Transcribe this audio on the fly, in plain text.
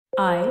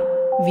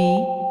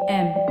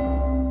IVM.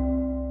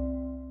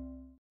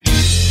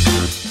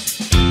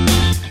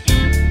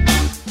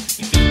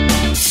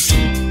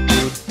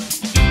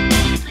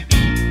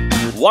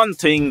 One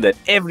thing that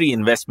every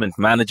investment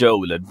manager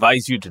will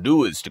advise you to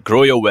do is to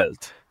grow your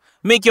wealth.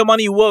 Make your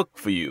money work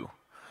for you.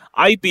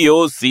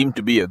 IPOs seem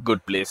to be a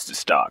good place to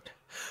start.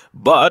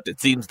 But it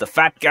seems the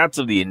fat cats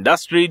of the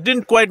industry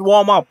didn't quite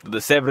warm up to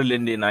the several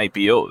Indian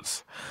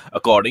IPOs.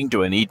 According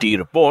to an ET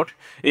report,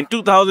 in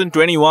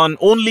 2021,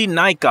 only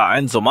Nykaa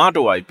and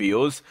Zomato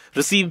IPOs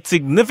received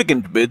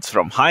significant bids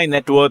from high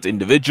net worth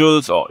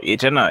individuals or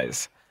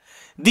HNIs.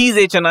 These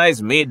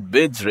HNIs made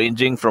bids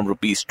ranging from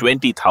Rs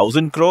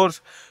 20,000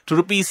 crores to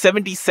Rs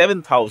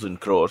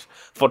 77,000 crores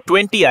for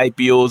 20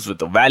 IPOs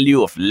with a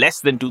value of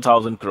less than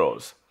 2,000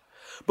 crores.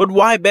 But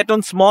why bet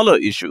on smaller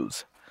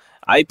issues?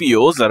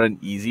 IPOs are an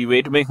easy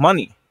way to make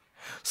money.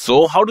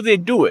 So how do they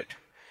do it?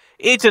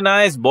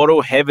 HNIs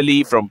borrow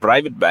heavily from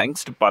private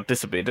banks to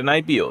participate in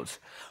IPOs.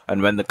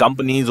 And when the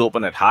companies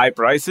open at high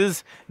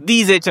prices,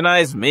 these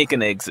HNIs make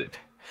an exit.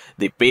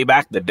 They pay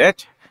back the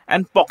debt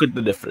and pocket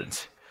the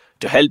difference.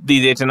 To help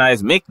these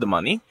HNIs make the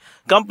money,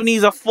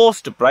 companies are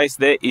forced to price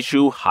their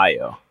issue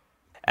higher.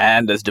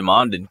 And as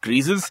demand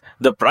increases,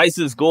 the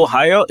prices go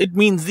higher, it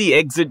means the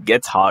exit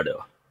gets harder.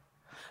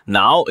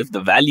 Now, if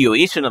the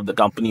valuation of the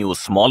company was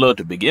smaller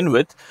to begin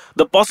with,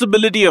 the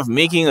possibility of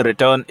making a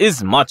return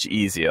is much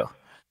easier.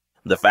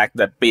 The fact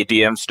that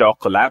Paytm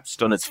stock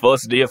collapsed on its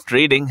first day of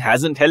trading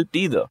hasn't helped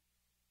either.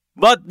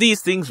 But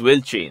these things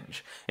will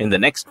change. In the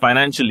next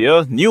financial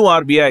year, new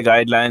RBI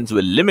guidelines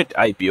will limit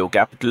IPO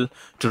capital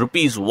to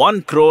Rs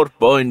 1 crore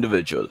per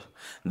individual.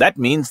 That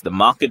means the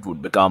market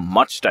would become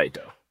much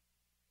tighter.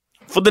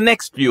 For the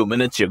next few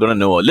minutes, you're going to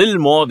know a little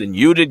more than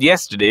you did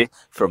yesterday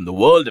from the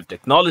world of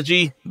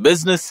technology,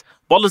 business,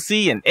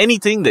 policy, and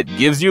anything that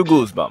gives you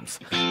goosebumps.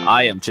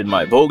 I am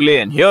Chinmay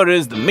Bhogle, and here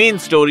is the main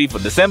story for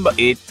December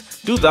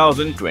 8th,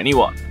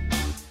 2021.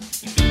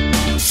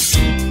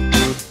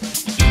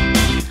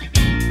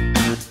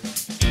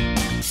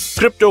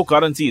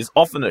 Cryptocurrency is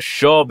often a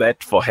sure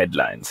bet for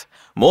headlines,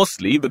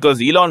 mostly because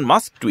Elon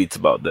Musk tweets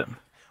about them.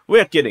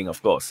 We're kidding,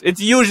 of course.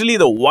 It's usually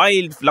the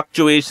wild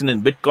fluctuation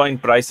in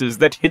Bitcoin prices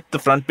that hit the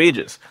front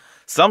pages.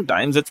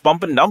 Sometimes it's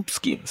pump and dump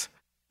schemes.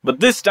 But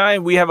this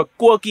time we have a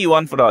quirky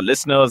one for our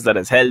listeners that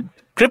has held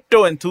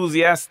crypto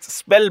enthusiasts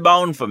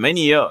spellbound for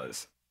many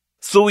years.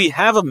 So we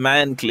have a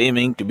man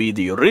claiming to be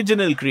the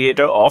original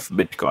creator of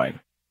Bitcoin.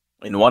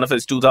 In one of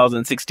his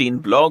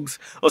 2016 blogs,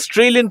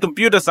 Australian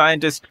computer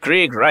scientist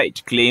Craig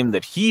Wright claimed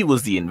that he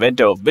was the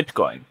inventor of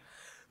Bitcoin.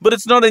 But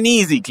it's not an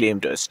easy claim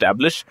to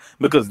establish,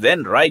 because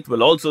then Wright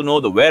will also know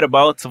the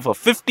whereabouts of a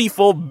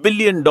 $54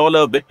 billion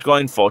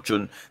Bitcoin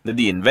fortune that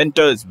the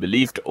inventor is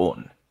believed to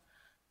own.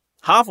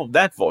 Half of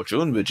that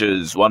fortune, which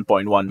is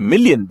 1.1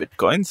 million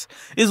Bitcoins,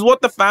 is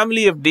what the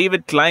family of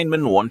David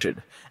Kleinman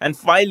wanted, and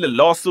filed a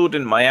lawsuit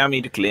in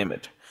Miami to claim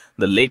it.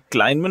 The late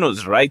Kleinman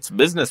was Wright's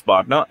business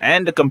partner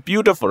and a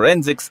computer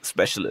forensics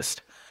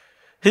specialist.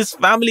 His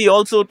family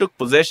also took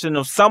possession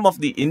of some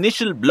of the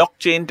initial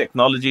blockchain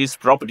technology's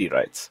property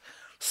rights.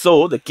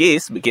 So the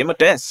case became a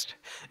test.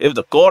 If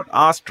the court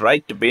asked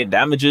Wright to pay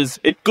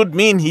damages, it could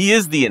mean he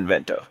is the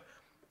inventor.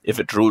 If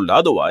it ruled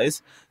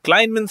otherwise,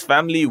 Kleinman's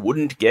family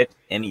wouldn't get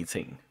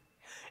anything.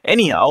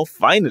 Anyhow,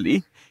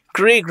 finally,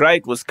 Craig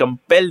Wright was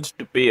compelled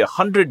to pay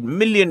 $100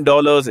 million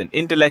in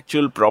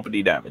intellectual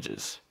property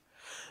damages.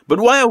 But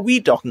why are we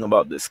talking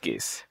about this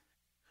case?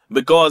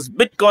 Because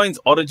Bitcoin's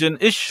origin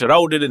is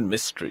shrouded in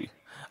mystery.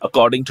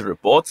 According to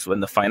reports, when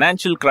the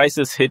financial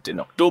crisis hit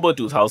in October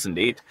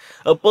 2008,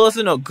 a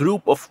person or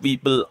group of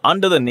people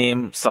under the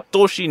name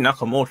Satoshi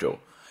Nakamoto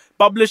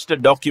published a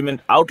document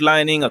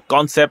outlining a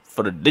concept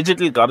for a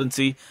digital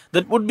currency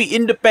that would be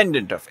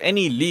independent of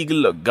any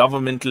legal or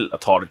governmental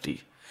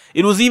authority.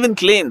 It was even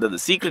claimed that the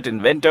secret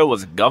inventor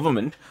was a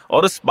government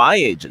or a spy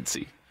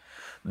agency.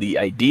 The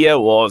idea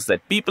was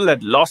that people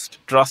had lost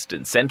trust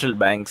in central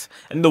banks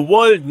and the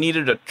world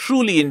needed a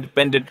truly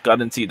independent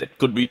currency that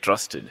could be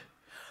trusted.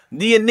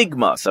 The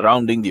enigma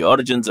surrounding the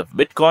origins of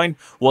Bitcoin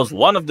was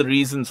one of the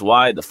reasons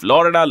why the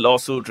Florida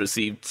lawsuit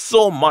received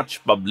so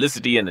much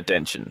publicity and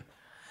attention.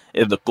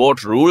 If the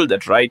court ruled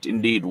that Wright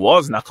indeed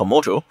was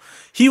Nakamoto,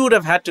 he would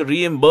have had to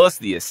reimburse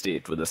the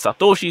estate with a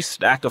Satoshi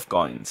stack of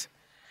coins.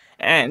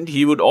 And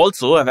he would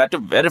also have had to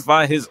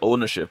verify his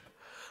ownership.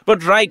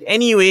 But Wright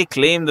anyway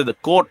claimed that the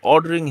court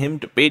ordering him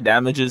to pay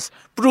damages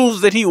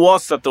proves that he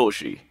was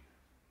Satoshi.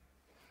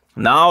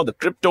 Now the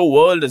crypto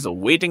world is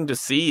awaiting to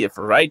see if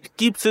Wright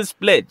keeps his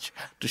pledge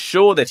to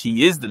show that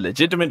he is the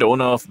legitimate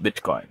owner of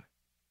Bitcoin.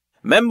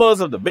 Members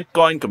of the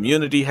Bitcoin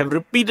community have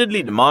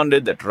repeatedly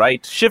demanded that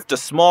Wright shift a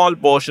small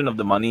portion of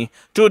the money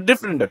to a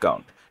different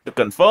account to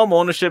confirm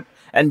ownership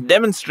and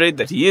demonstrate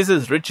that he is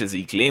as rich as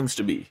he claims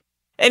to be.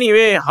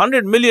 Anyway,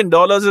 $100 million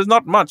is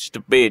not much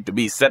to pay to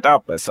be set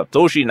up as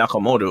Satoshi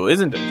Nakamoto,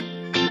 isn't it?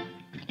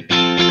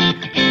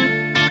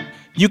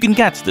 You can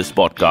catch this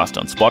podcast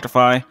on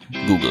Spotify,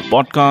 Google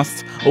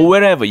Podcasts, or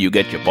wherever you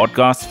get your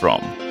podcasts from.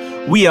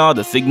 We are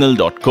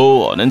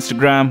thesignal.co on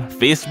Instagram,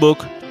 Facebook,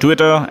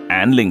 Twitter,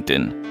 and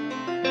LinkedIn.